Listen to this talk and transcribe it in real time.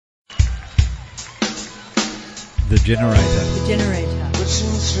The Generator. The Generator.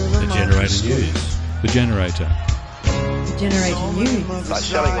 The Generator News. The Generator. The Generator News. By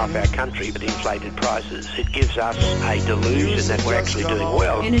selling off our country at inflated prices, it gives us a delusion that we're actually doing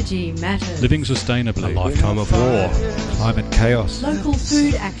well. Energy matters. Living sustainably. A lifetime of war. Climate chaos. Local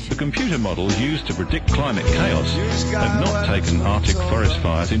food action. The computer models used to predict climate chaos have not taken Arctic forest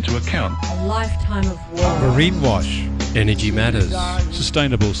fires into account. A lifetime of war. Marine wash. Energy matters.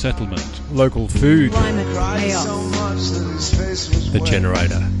 Sustainable settlement. Local food. Climate chaos. The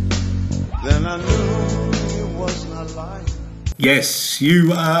Generator. Yes,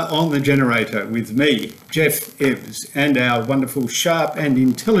 you are on The Generator with me, Geoff Ebbs, and our wonderful, sharp and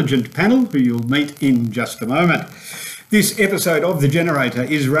intelligent panel, who you'll meet in just a moment. This episode of The Generator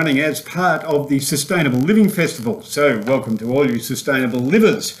is running as part of the Sustainable Living Festival, so welcome to all you sustainable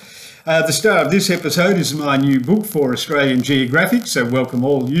livers. The star of this episode is my new book for Australian Geographic, so welcome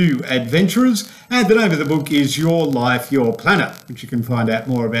all you adventurers. And the name of the book is Your Life, Your Planet, which you can find out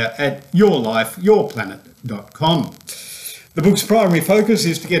more about at yourlifeyourplanet.com. The book's primary focus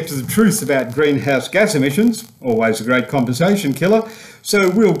is to get to the truth about greenhouse gas emissions, always a great conversation killer, so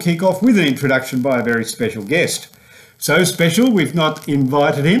we'll kick off with an introduction by a very special guest. So special, we've not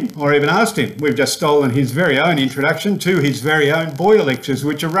invited him or even asked him. We've just stolen his very own introduction to his very own Boyer Lectures,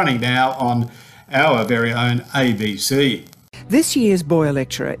 which are running now on our very own ABC. This year's Boyer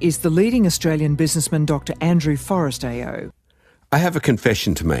Lecturer is the leading Australian businessman Dr Andrew Forrest AO. I have a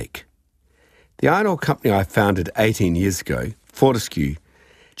confession to make. The iron ore company I founded 18 years ago, Fortescue,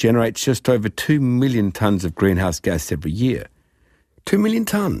 generates just over 2 million tonnes of greenhouse gas every year. 2 million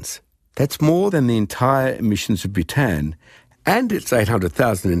tonnes. That's more than the entire emissions of Bhutan and its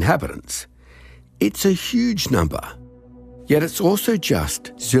 800,000 inhabitants. It's a huge number. Yet it's also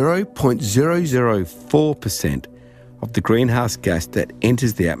just 0.004% of the greenhouse gas that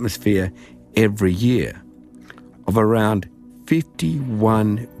enters the atmosphere every year, of around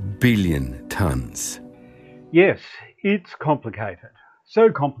 51 billion tonnes. Yes, it's complicated. So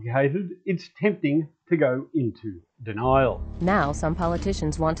complicated, it's tempting to go into denial. Now some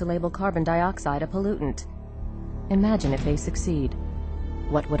politicians want to label carbon dioxide a pollutant. Imagine if they succeed.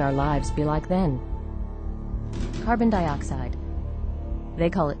 What would our lives be like then? Carbon dioxide. They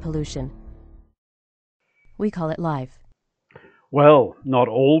call it pollution. We call it life. Well, not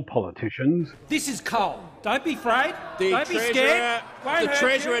all politicians. This is coal. Don't be afraid. Don't be scared. The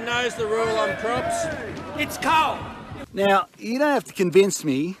Treasurer knows the rule on crops. It's coal. Now, you don't have to convince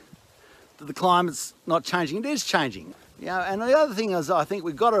me that the climate's not changing. It is changing. You know, and the other thing is I think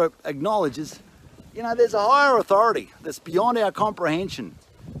we've got to acknowledge is, you know, there's a higher authority that's beyond our comprehension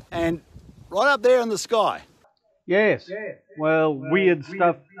and right up there in the sky. Yes. Well, weird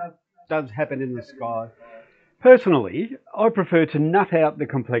stuff does happen in the sky. Personally, I prefer to nut out the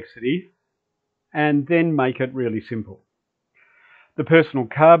complexity and then make it really simple. The personal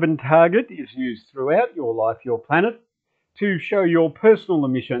carbon target is used throughout Your Life, Your Planet to show your personal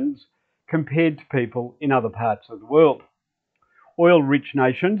emissions compared to people in other parts of the world. Oil-rich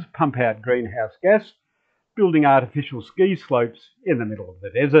nations pump out greenhouse gas, building artificial ski slopes in the middle of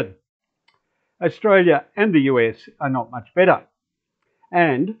the desert. Australia and the US are not much better.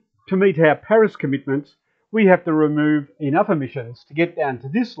 And to meet our Paris commitments, we have to remove enough emissions to get down to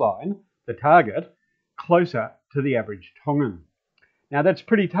this line, the target, closer to the average Tongan. Now that's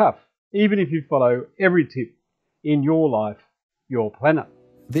pretty tough, even if you follow every tip in Your Life, Your Planet.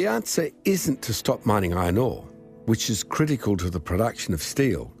 The answer isn't to stop mining iron ore, which is critical to the production of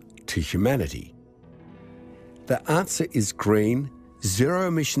steel, to humanity. The answer is green, zero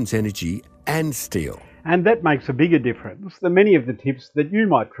emissions energy and steel. And that makes a bigger difference than many of the tips that you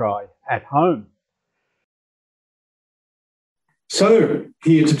might try at home. So,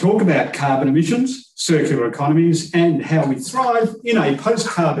 here to talk about carbon emissions, circular economies and how we thrive in a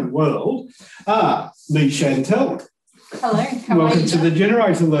post-carbon world are Lee Chantel. Hello, how Welcome are you? to The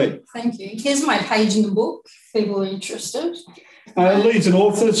Generator, Lee. Thank you. Here's my page in the book, if people are interested. Lee's an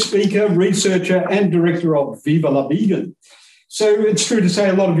author, speaker, researcher and director of Viva la Vegan. So it's true to say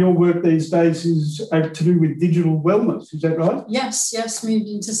a lot of your work these days is to do with digital wellness, is that right? Yes, moved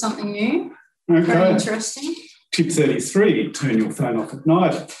into something new. Okay. Very interesting. Tip 33, turn your phone off at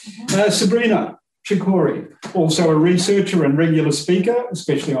night. Sabrina Chikori, also a researcher and regular speaker,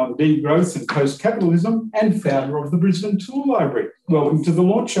 especially on degrowth and post-capitalism, and founder of the Brisbane Tool Library. Welcome to the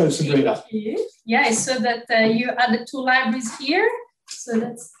launch show, Sabrina. Thank you. Yeah, so that you added 2 libraries here, so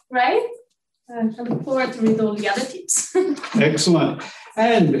that's great. I look forward to read all the other tips. Excellent.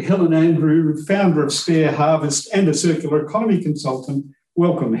 And Helen Andrew, founder of Spare Harvest and a circular economy consultant.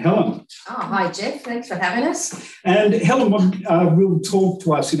 Welcome, Helen. Oh, hi, Geoff. Thanks for having us. And Helen will talk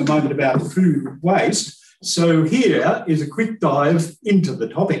to us in a moment about food waste. So here is a quick dive into the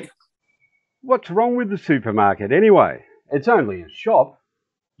topic. What's wrong with the supermarket anyway? It's only a shop.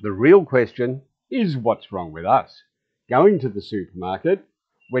 The real question is what's wrong with us going to the supermarket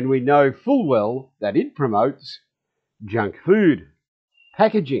when we know full well that it promotes junk food,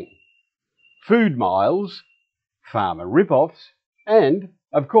 packaging, food miles, farmer rip-offs, and,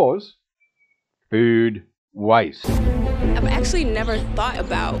 of course, food waste. I've actually never thought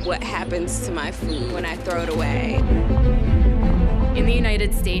about what happens to my food when I throw it away. In the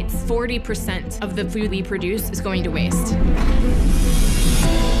United States, 40% of the food we produce is going to waste.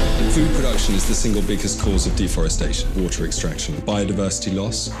 Food production is the single biggest cause of deforestation, water extraction, biodiversity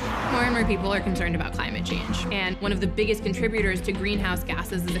loss. More and more people are concerned about climate change, and one of the biggest contributors to greenhouse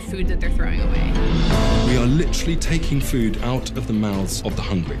gases is the food that they're throwing away. We are literally taking food out of the mouths of the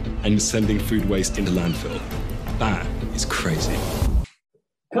hungry and sending food waste into landfill. That is crazy.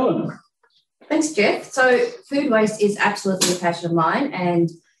 Helen. Thanks, Geoff. So food waste is absolutely a passion of mine,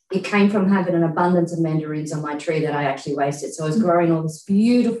 and it came from having an abundance of mandarins on my tree that I actually wasted. So I was growing all this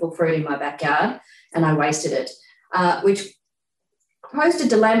beautiful fruit in my backyard and I wasted it, which posed a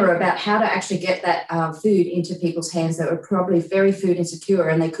dilemma about how to actually get that food into people's hands that were probably very food insecure,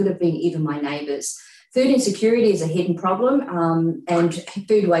 and they could have been even my neighbours. Food insecurity is a hidden problem, and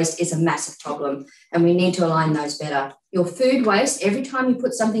food waste is a massive problem, and we need to align those better. Your food waste, every time you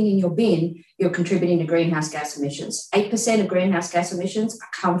put something in your bin, you're contributing to greenhouse gas emissions. 8% of greenhouse gas emissions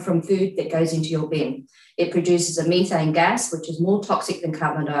come from food that goes into your bin. It produces a methane gas, which is more toxic than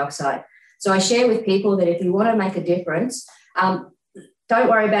carbon dioxide. So I share with people that if you want to make a difference, don't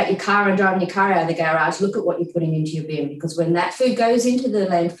worry about your car and driving your car out of the garage. Look at what you're putting into your bin, because when that food goes into the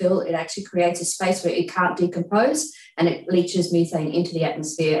landfill, it actually creates a space where it can't decompose, and it leaches methane into the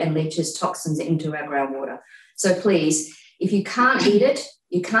atmosphere and leaches toxins into our groundwater. So please, if you can't eat it,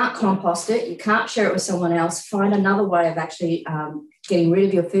 you can't compost it, you can't share it with someone else, find another way of actually getting rid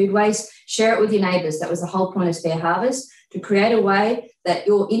of your food waste. Share it with your neighbours. That was the whole point of Fair Harvest, to create a way that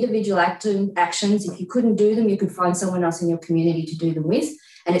your individual actions, if you couldn't do them, you could find someone else in your community to do them with.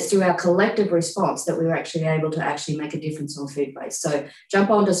 And it's through our collective response that we were actually able to actually make a difference on food waste. So jump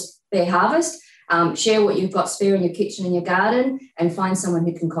on to Fair Harvest, share what you've got spare in your kitchen and your garden, and find someone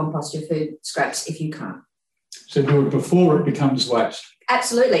who can compost your food scraps if you can't. So do it before it becomes waste.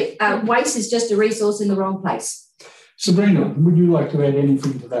 Absolutely. Waste is just a resource in the wrong place. Sabrina, would you like to add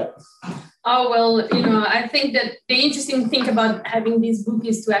anything to that? Oh, well, I think that the interesting thing about having this book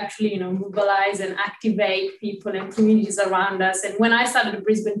is to actually, mobilize and activate people and communities around us. And when I started the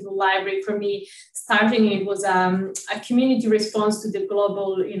Brisbane Tool Library, for me, starting it was a community response to the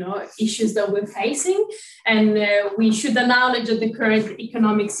global, issues that we're facing. And we should acknowledge that the current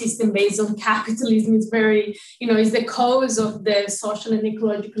economic system based on capitalism is very, is the cause of the social and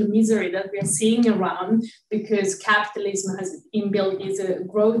ecological misery that we are seeing around, because capitalism has inbuilt is a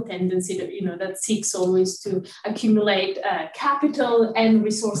growth tendency that, that seeks always to accumulate capital and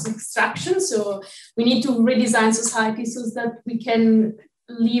resource extraction. So we need to redesign society so that we can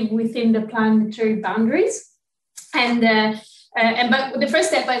live within the planetary boundaries. But the first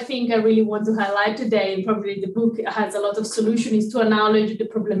step I think I really want to highlight today, and probably the book has a lot of solution, is to acknowledge the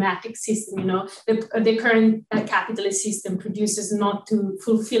problematic system. The current capitalist system produces not to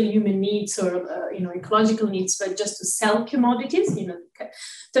fulfill human needs or ecological needs, but just to sell commodities,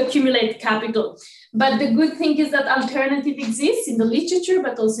 to accumulate capital. But the good thing is that alternative exists in the literature,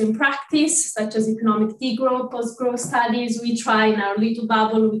 but also in practice, such as economic degrowth, post-growth studies. We try in our little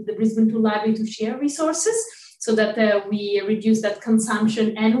bubble with the Brisbane Tool Library to share resources, so that we reduce that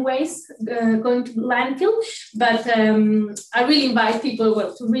consumption and waste going to landfill. But I really invite people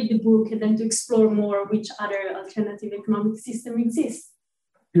to read the book and then to explore more which other alternative economic system exists.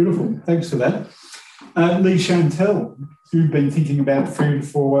 Beautiful, thanks for that. Lee Chantel, you've been thinking about food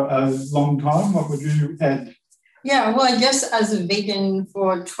for a long time. What would you add? Yeah, well, I guess as a vegan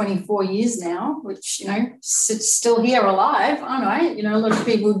for 24 years now, which, still here alive, aren't I? A lot of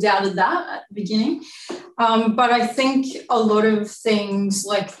people doubted that at the beginning. But I think a lot of things,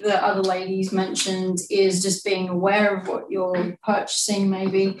 like the other ladies mentioned, is just being aware of what you're purchasing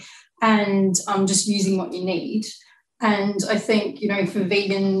maybe, and just using what you need. And I think, for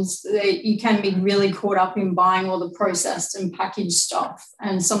vegans, you can be really caught up in buying all the processed and packaged stuff.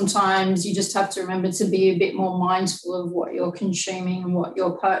 And sometimes you just have to remember to be a bit more mindful of what you're consuming and what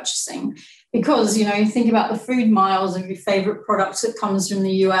you're purchasing. Because, you know, think about the food miles of your favourite products that comes from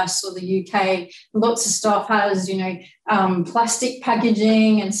the US or the UK. Lots of stuff has, you know, plastic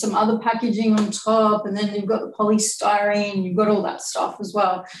packaging and some other packaging on top, and then you've got the polystyrene, you've got all that stuff as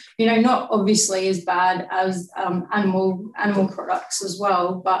well. You know, not obviously as bad as animal products as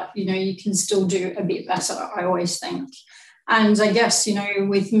well, but, you know, you can still do a bit better, I always think. And I guess, you know,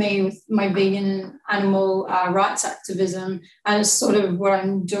 with me, with my vegan and animal rights activism, and it's sort of what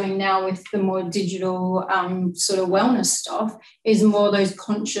I'm doing now with the more digital sort of wellness stuff, is more those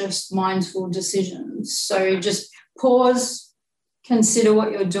conscious, mindful decisions. So just pause, consider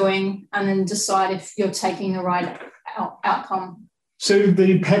what you're doing, and then decide if you're taking the right outcome. So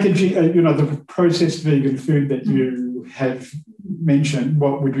the packaging, you know, the processed vegan food that you have mentioned,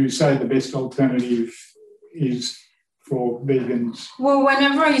 what would you say the best alternative is for vegans? Well,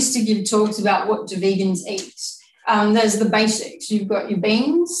 whenever I used to give talks about what do vegans eat, there's the basics. You've got your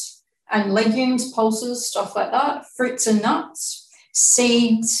beans and legumes, pulses, stuff like that, fruits and nuts,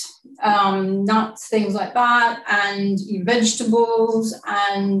 seeds, nuts, things like that, and your vegetables,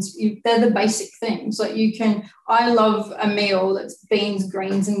 and they're the basic things. Like I love a meal that's beans,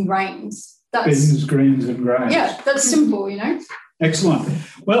 greens and grains. Beans, greens and grains. Yeah, that's simple, you know. Excellent.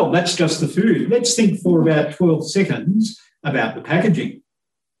 Well, that's just the food. Let's think for about 12 seconds about the packaging.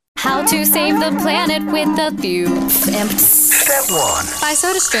 How to save the planet with a few tips. Step 1. Buy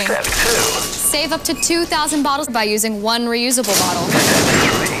SodaStream. Step 2. Save up to 2,000 bottles by using one reusable bottle.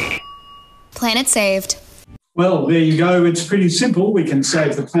 Step 3. Planet saved. Well, there you go. It's pretty simple. We can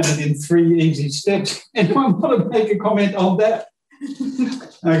save the planet in 3 easy steps. Anyone want to make a comment on that?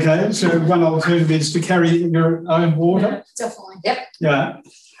 Okay, so one alternative is to carry your own water. Yeah, definitely. Yep. Yeah.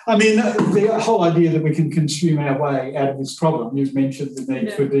 I mean, the whole idea that we can consume our way out of this problem, you've mentioned the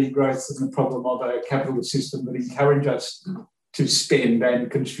need for degrowth and the problem of a capitalist system that encourages us to spend and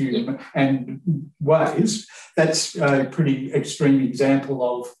consume and waste. That's a pretty extreme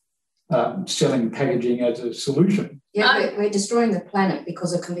example of selling packaging as a solution. Yeah, we're destroying the planet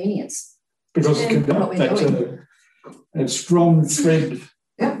because of convenience. Because of convenience. That's a strong thread.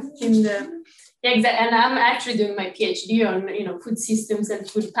 Yeah, exactly. And I'm actually doing my PhD on, you know, food systems and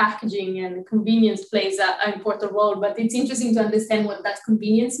food packaging, and convenience plays an important role. But it's interesting to understand what that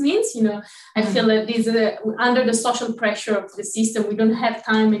convenience means. You know, I feel that these under the social pressure of the system, we don't have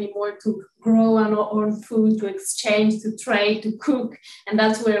time anymore to grow our own food, to exchange, to trade, to cook, and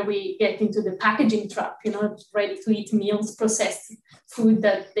that's where we get into the packaging trap. You know, ready-to-eat meals, processed food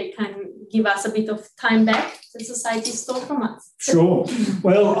that they can give us a bit of time back that society stole from us. Sure.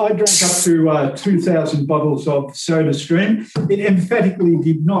 Well, I drank up to 2,000 bottles of SodaStream. It emphatically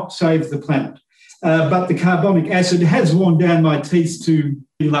did not save the planet, but the carbonic acid has worn down my teeth to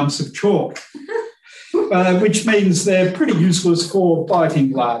lumps of chalk, which means they're pretty useless for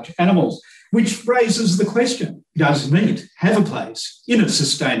biting large animals, which raises the question, does meat have a place in a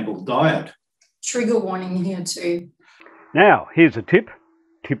sustainable diet? Trigger warning here too. Now, here's a tip.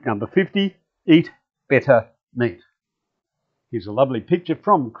 Tip number 50, eat better meat. Here's a lovely picture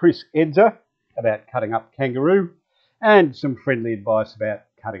from Chris Edzer about cutting up kangaroo, and some friendly advice about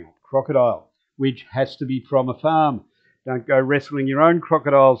cutting up crocodile, which has to be from a farm. Don't go wrestling your own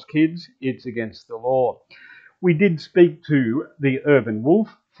crocodiles, kids. It's against the law. We did speak to the urban wolf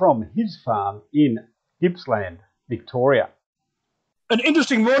from his farm in Gippsland, Victoria. An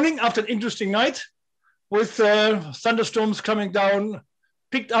interesting morning after an interesting night, with thunderstorms coming down,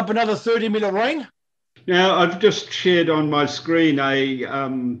 picked up another 30 mil of rain. Now, I've just shared on my screen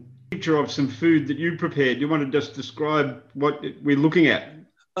a picture of some food that you prepared. You want to just describe what we're looking at?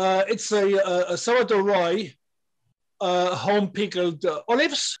 It's a sourdough rye, home-pickled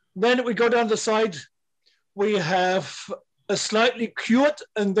olives. Then we go down the side. We have a slightly cured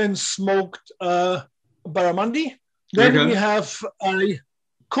and then smoked barramundi. Then we have a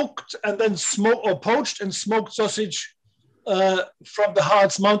cooked and then smoked or poached and smoked sausage from the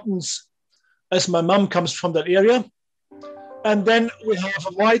Harz Mountains, as my mum comes from that area. And then we have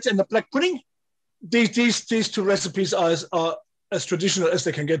a white and a black pudding. These two recipes are as traditional as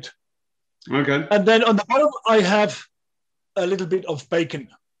they can get. Okay. And then on the bottom, I have a little bit of bacon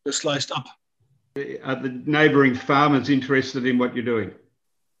sliced up. Are the neighbouring farmers interested in what you're doing?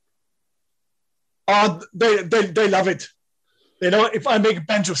 They love it. You know, if I make a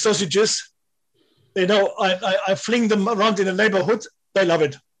bunch of sausages, you know, I fling them around in the neighbourhood, they love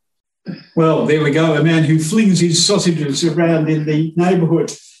it. Well, there we go, a man who flings his sausages around in the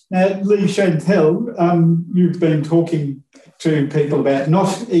neighbourhood. Now, Lee Chantel, you've been talking to people about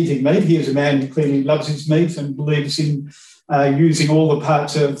not eating meat. Here's a man who clearly loves his meat and believes in using all the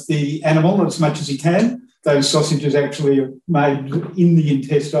parts of the animal as much as he can. those sausages actually are made in the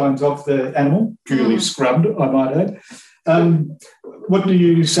intestines of the animal, duly scrubbed, I might add. What do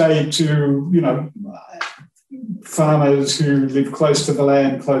you say to, farmers who live close to the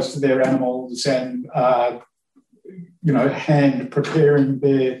land, close to their animals and, hand preparing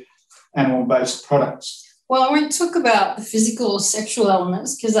their animal-based products? Well, I won't talk about the physical or sexual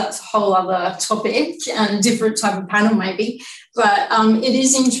elements because that's a whole other topic and different type of panel maybe. But it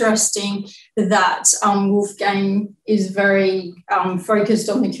is interesting that Wolfgang is very focused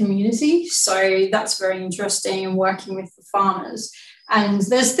on the community. So that's very interesting and working with the farmers. And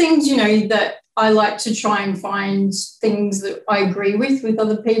there's things, that I like to try and find things that I agree with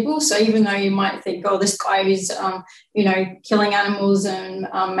other people. So even though you might think, oh, this guy is, killing animals and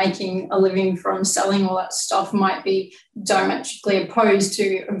making a living from selling all that stuff might be diametrically opposed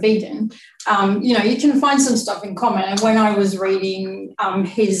to a vegan, you can find some stuff in common. And when I was reading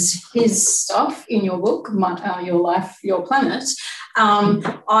his stuff in your book, Your Life, Your Planet,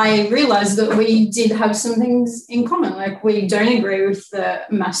 I realised that we did have some things in common. Like we don't agree with the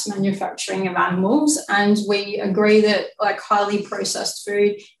mass manufacturing of animals, and we agree that highly processed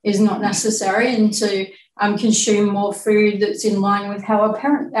food is not necessary, and to consume more food that's in line with how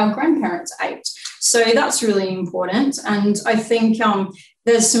our grandparents ate. So that's really important. And I think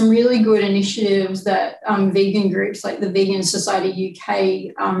there's some really good initiatives that vegan groups like the Vegan Society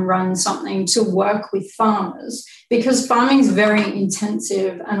UK run something to work with farmers, because farming is very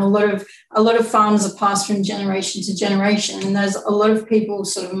intensive and a lot of farms are passed from generation to generation. And there's a lot of people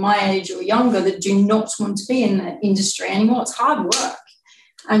sort of my age or younger that do not want to be in that industry anymore. It's hard work.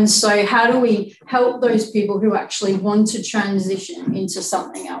 And so how do we help those people who actually want to transition into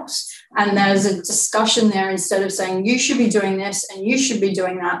something else? And there's a discussion there. Instead of saying you should be doing this and you should be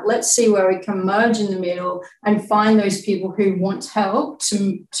doing that, let's see where we can merge in the middle and find those people who want help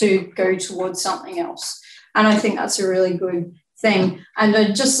to go towards something else. And I think that's a really good thing. And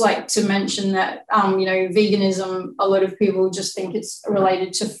I'd just like to mention that, veganism, a lot of people just think it's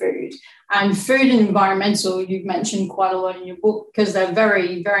related to food. And food and environmental, you've mentioned quite a lot in your book because they're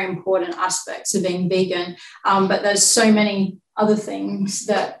very, very important aspects of being vegan. But there's so many other things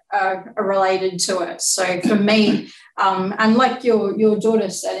that are related to it. So for me, and like your daughter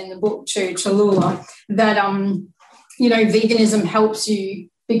said in the book too, Tallulah, that, veganism helps you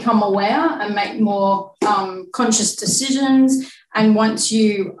become aware and make more conscious decisions. And once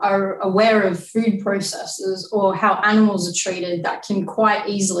you are aware of food processes or how animals are treated, that can quite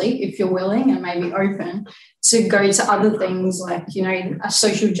easily, if you're willing and maybe open, to go to other things like, a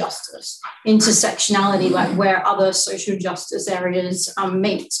social justice, intersectionality, like where other social justice areas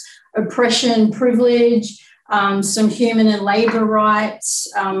meet, oppression, privilege, some human and labour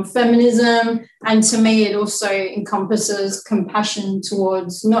rights, feminism, and to me it also encompasses compassion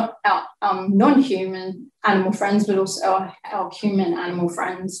towards not our non-human animal friends, but also our human animal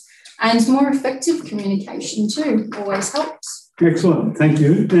friends, and more effective communication too always helps. Excellent, thank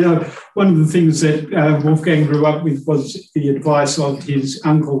you. Now, one of the things that Wolfgang grew up with was the advice of his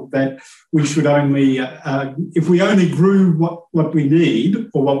uncle that we should only, if we only grew what we need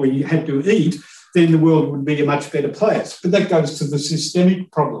or what we had to eat, then the world would be a much better place. But that goes to the systemic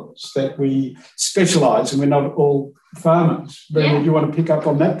problems that we specialise and we're not all farmers. Brendan, do you want to pick up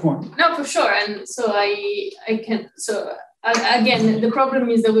on that point? No, for sure. And so I can, again, the problem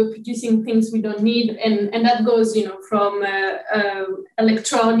is that we're producing things we don't need. And that goes, from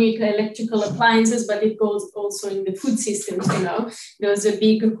electrical appliances, but it goes also in the food systems, There's a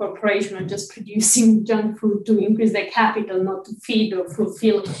big corporation are just producing junk food to increase their capital, not to feed or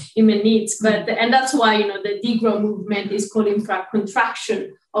fulfill human needs. And that's why, the degrow movement is calling for a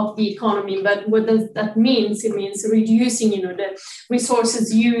contraction of the economy. But what does that mean? It means reducing, the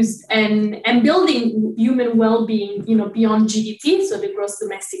resources used and building human well-being, beyond GDP, so the gross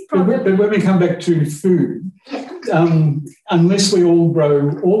domestic product. But when we come back to food, unless we all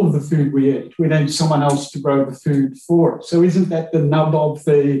grow all of the food we eat, we need someone else to grow the food for us. So isn't that the nub of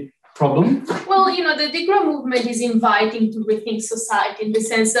the problem? Well, the degrow movement is inviting to rethink society in the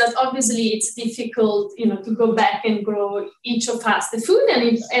sense that obviously it's difficult, to go back and grow each of us the food.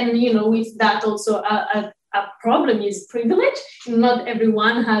 And with that also a problem is privilege. Not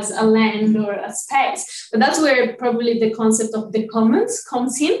everyone has a land or a space. But that's where probably the concept of the commons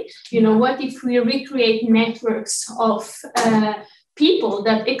comes in. What if we recreate networks of people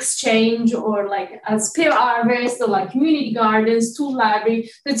that exchange, or like as peer harvest, or like community gardens, tool library,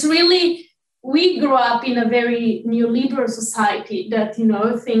 that's really we grew up in a very neoliberal society that,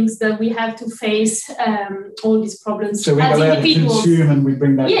 thinks that we have to face all these problems so we're as allowed to individuals. consume and we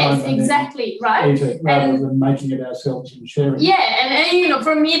bring that Yes, home and exactly, then right? eat it rather than making it ourselves and sharing it. Yeah, and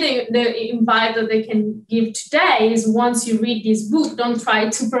for me, the advice that they can give today is once you read this book, don't try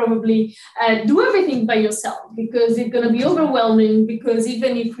to probably do everything by yourself, because it's going to be overwhelming, because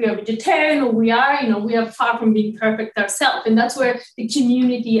even if we are vegetarian or we are far from being perfect ourselves. And that's where the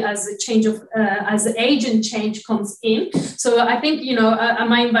community as a change of as the agent change comes in. So I think, I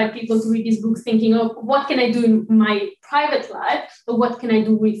might invite people to read this book thinking, oh, what can I do in my private life, but what can I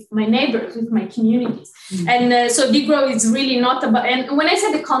do with my neighbors, with my communities? Mm-hmm. And so Big Grow is really not about, and when I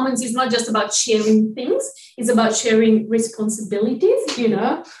say the commons, it's not just about sharing things, it's about sharing responsibilities,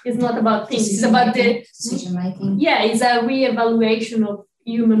 it's not about things, it's about the decision making. Yeah, it's a re-evaluation of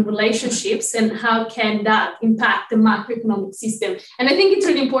human relationships and how can that impact the macroeconomic system. And I think it's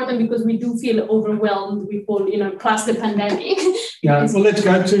really important because we do feel overwhelmed with all, plus the pandemic. Yeah, well, let's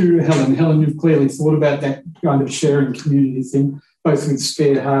go to Helen. Helen, you've clearly thought about that kind of sharing community thing, both with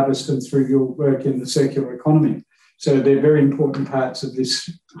Spared Harvest and through your work in the circular economy. So they're very important parts of this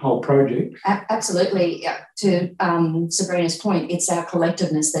whole project. Absolutely. To Sabrina's point, it's our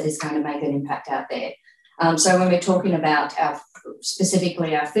collectiveness that is going to make an impact out there. So when we're talking about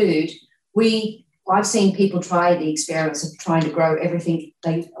specifically our food, I've seen people try the experiments of trying to grow everything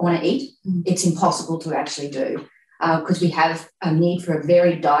they want to eat. It's impossible to actually do because we have a need for a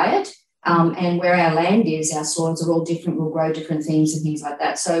varied diet. And where our land is, our soils are all different. We'll grow different things and things like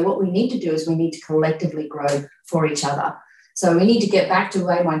that. So what we need to do is we need to collectively grow for each other. So we need to get back to the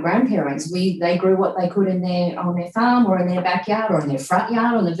way my grandparents, they grew what they could on their farm or in their backyard or in their front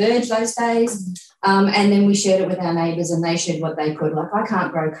yard on the verge those days. And then we shared it with our neighbours and they shared what they could. Like I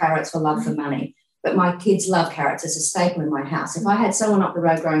can't grow carrots for love for money, but my kids love carrots. It's a staple in my house. If I had someone up the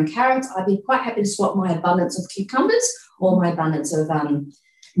road growing carrots, I'd be quite happy to swap my abundance of cucumbers or my abundance of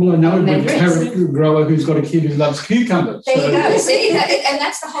well, I know a carrot grower who's got a kid who loves cucumbers. There you go. See, and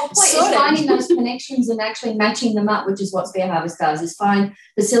that's the whole point, is finding those connections and actually matching them up, which is what Spare Harvest does, is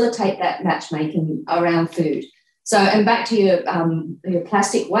facilitate that matchmaking around food. So, and back to your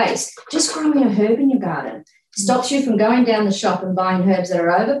plastic waste, just growing a herb in your garden stops you from going down the shop and buying herbs that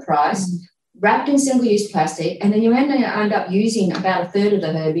are overpriced, wrapped in single-use plastic, and then you end up using about a third of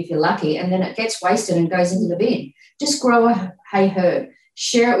the herb if you're lucky, and then it gets wasted and goes into the bin. Just grow a herb.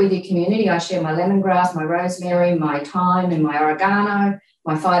 Share it with your community. I share my lemongrass, my rosemary, my thyme and my oregano,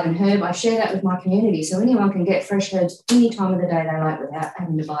 my 5 and herb. I share that with my community so anyone can get fresh herbs any time of the day they like without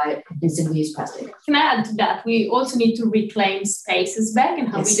having to buy it in single-use plastic. Can I add to that? We also need to reclaim spaces back and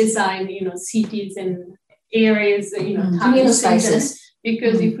how we design, cities and areas, communal spaces.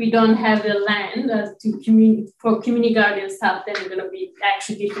 Because if we don't have the land for community garden stuff, then it's going to be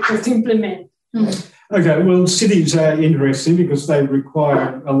actually difficult to implement. Okay, well, cities are interesting because they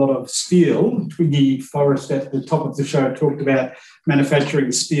require a lot of steel. Twiggy Forrest at the top of the show talked about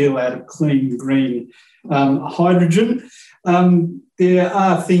manufacturing steel out of clean, green hydrogen. There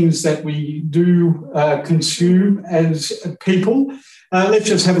are things that we do consume as people. Let's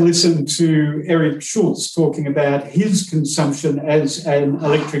just have a listen to Eric Schultz talking about his consumption as an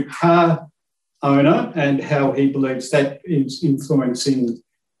electric car owner and how he believes that is influencing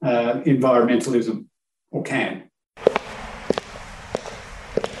environmentalism, or can.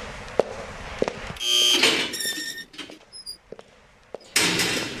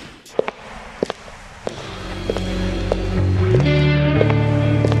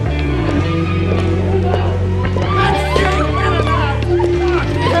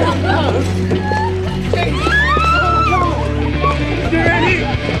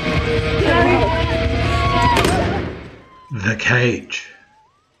 The cage.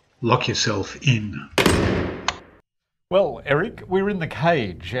 Lock yourself in. Well, Eric, we're in the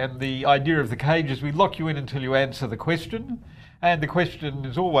cage, and the idea of the cage is we lock you in until you answer the question, and the question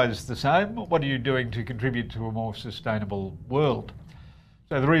is always the same: what are you doing to contribute to a more sustainable world?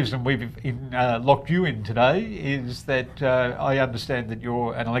 So the reason we've locked you in today is that I understand that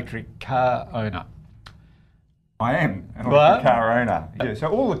you're an electric car owner. I am an electric car owner. Yeah, so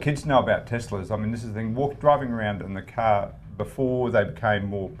all the kids know about Teslas. I mean, this is the thing, driving around in the car before they became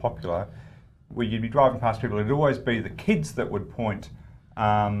more popular, where you'd be driving past people, it'd always be the kids that would point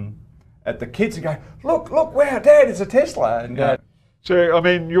at the kids and go, look, wow, Dad, it's a Tesla. And So, I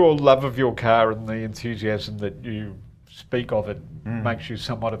mean, your love of your car and the enthusiasm that you speak of it makes you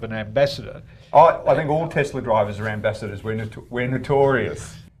somewhat of an ambassador. I think all Tesla drivers are ambassadors. We're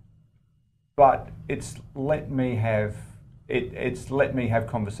notorious. But it's let me have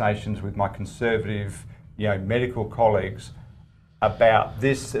conversations with my conservative, medical colleagues about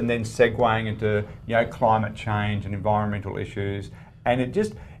this and then segueing into, you know, climate change and environmental issues, and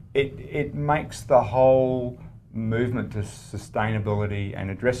it makes the whole movement to sustainability and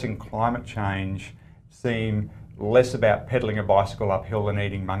addressing climate change seem less about pedaling a bicycle uphill and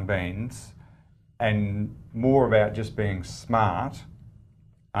eating mung beans, and more about just being smart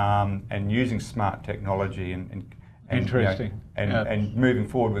and using smart technology and interesting, you know, and moving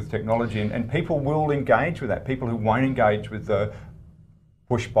forward with technology, and people will engage with that. People who won't engage with the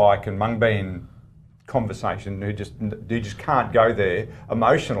push bike and mung bean conversation, who just can't go there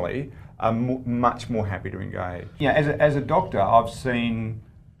emotionally, are much more happy to engage. Yeah, as a doctor, I've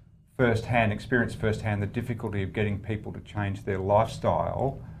experienced firsthand the difficulty of getting people to change their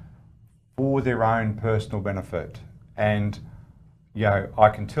lifestyle for their own personal benefit. And you know, I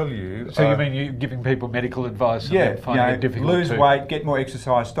can tell you. So you mean you're giving people medical advice and then finding it difficult lose weight, get more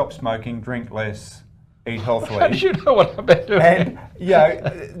exercise, stop smoking, drink less, eat healthily. How do you know what I'm doing? And you know,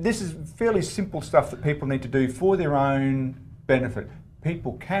 this is fairly simple stuff that people need to do for their own benefit.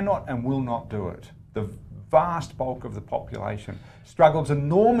 People cannot and will not do it. The vast bulk of the population struggles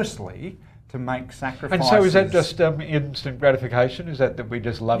enormously to make sacrifices. And so is that just instant gratification? Is that we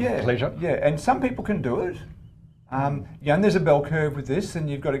just love pleasure? Yeah, and some people can do it. Yeah, and there's a bell curve with this, and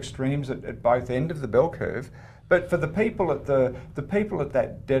you've got extremes at both ends of the bell curve. But for the people at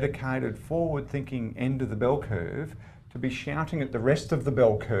that dedicated, forward-thinking end of the bell curve, to be shouting at the rest of the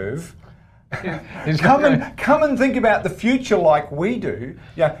bell curve, come and think about the future like we do.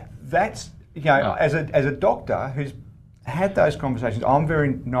 Yeah, that's, you know, as a doctor who's had those conversations, I'm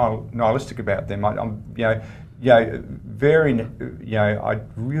very nihilistic about them. I'm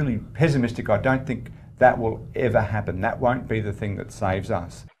really pessimistic. I don't think that will ever happen. That won't be the thing that saves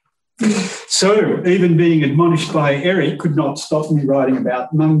us. So, even being admonished by Eric could not stop me writing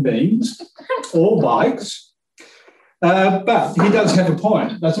about mung beans or bikes. But he does have a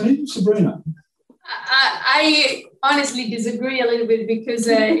point, doesn't he, Sabrina? I honestly disagree a little bit, because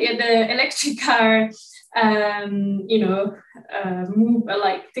the electric car,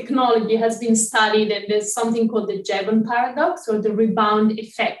 technology has been studied, and there's something called the Jevon paradox, or the rebound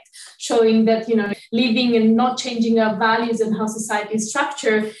effect, showing that, you know, living and not changing our values and how society is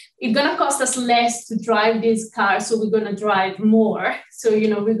structured, it's going to cost us less to drive this car, so we're going to drive more. So, you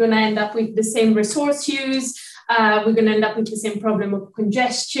know, we're going to end up with the same resource use, we're going to end up with the same problem of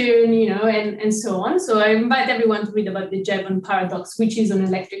congestion, you know, and so on. So I invite everyone to read about the Jevon paradox, which is an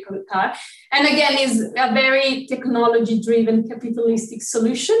electrical car. And again, is a very technology-driven capitalistic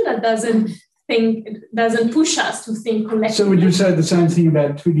solution that doesn't push us to think collectively. So would you say the same thing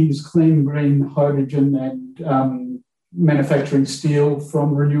about Twiggy's clean green hydrogen and manufacturing steel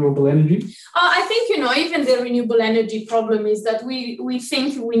from renewable energy? I think, you know, even the renewable energy problem is that we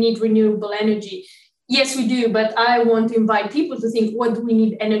think we need renewable energy. Yes, we do, but I want to invite people to think, what do we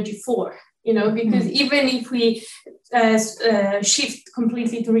need energy for? You know, because even if we shift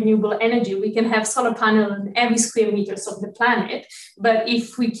completely to renewable energy, we can have solar panel on every square meters of the planet. But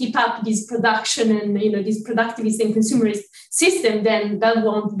if we keep up this production and, you know, this productivist and consumerist system, then that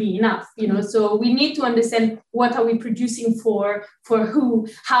won't be enough. You know, so we need to understand what are we producing for who,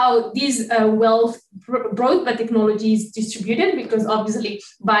 how this wealth brought by technology is distributed, because obviously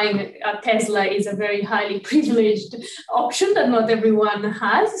buying a Tesla is a very highly privileged option that not everyone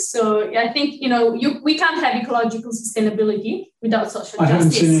has. So I think, you know, we can't have ecological sustainability without social justice. I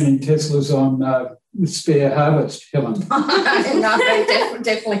haven't seen any Teslas on spare harvest, Helen. No,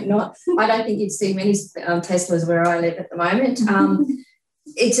 definitely not. I don't think you'd see many Teslas where I live at the moment.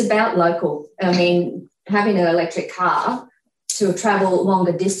 It's about local. I mean, having an electric car to travel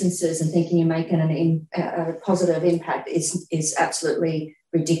longer distances and thinking you're making a positive impact is absolutely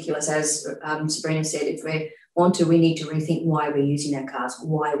ridiculous. As Sabrina said, if we need to rethink why we're using our cars,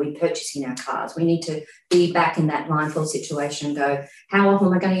 why are we purchasing our cars. We need to be back in that mindful situation and go, how often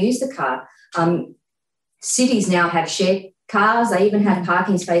am I going to use the car? Cities now have shared cars. They even have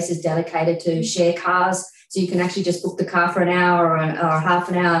parking spaces dedicated to share cars. So you can actually just book the car for an hour or half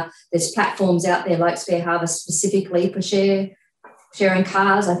an hour. There's platforms out there like Spare Harvest specifically for sharing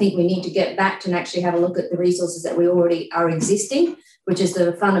cars. I think we need to get back to actually have a look at the resources that we already are existing, which is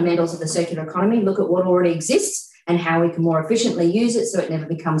the fundamentals of the circular economy. Look at what already exists and how we can more efficiently use it so it never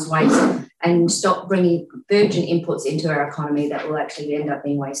becomes waste, and stop bringing virgin inputs into our economy that will actually end up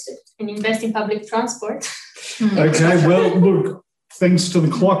being wasted. And invest in public transport. Okay, well, look, thanks to the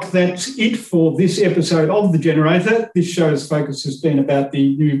clock, that's it for this episode of The Generator. This show's focus has been about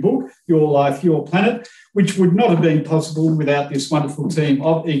the new book, Your Life, Your Planet, which would not have been possible without this wonderful team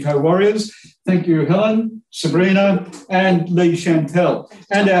of eco-warriors. Thank you, Helen, Sabrina and Lee Chantel.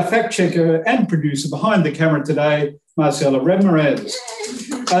 And our fact-checker and producer behind the camera today, Marcella Ramirez.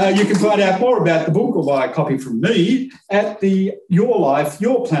 You can find out more about the book or buy a copy from me at the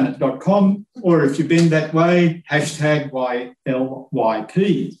yourlifeyourplanet.com, or if you've been that way, #YLYP.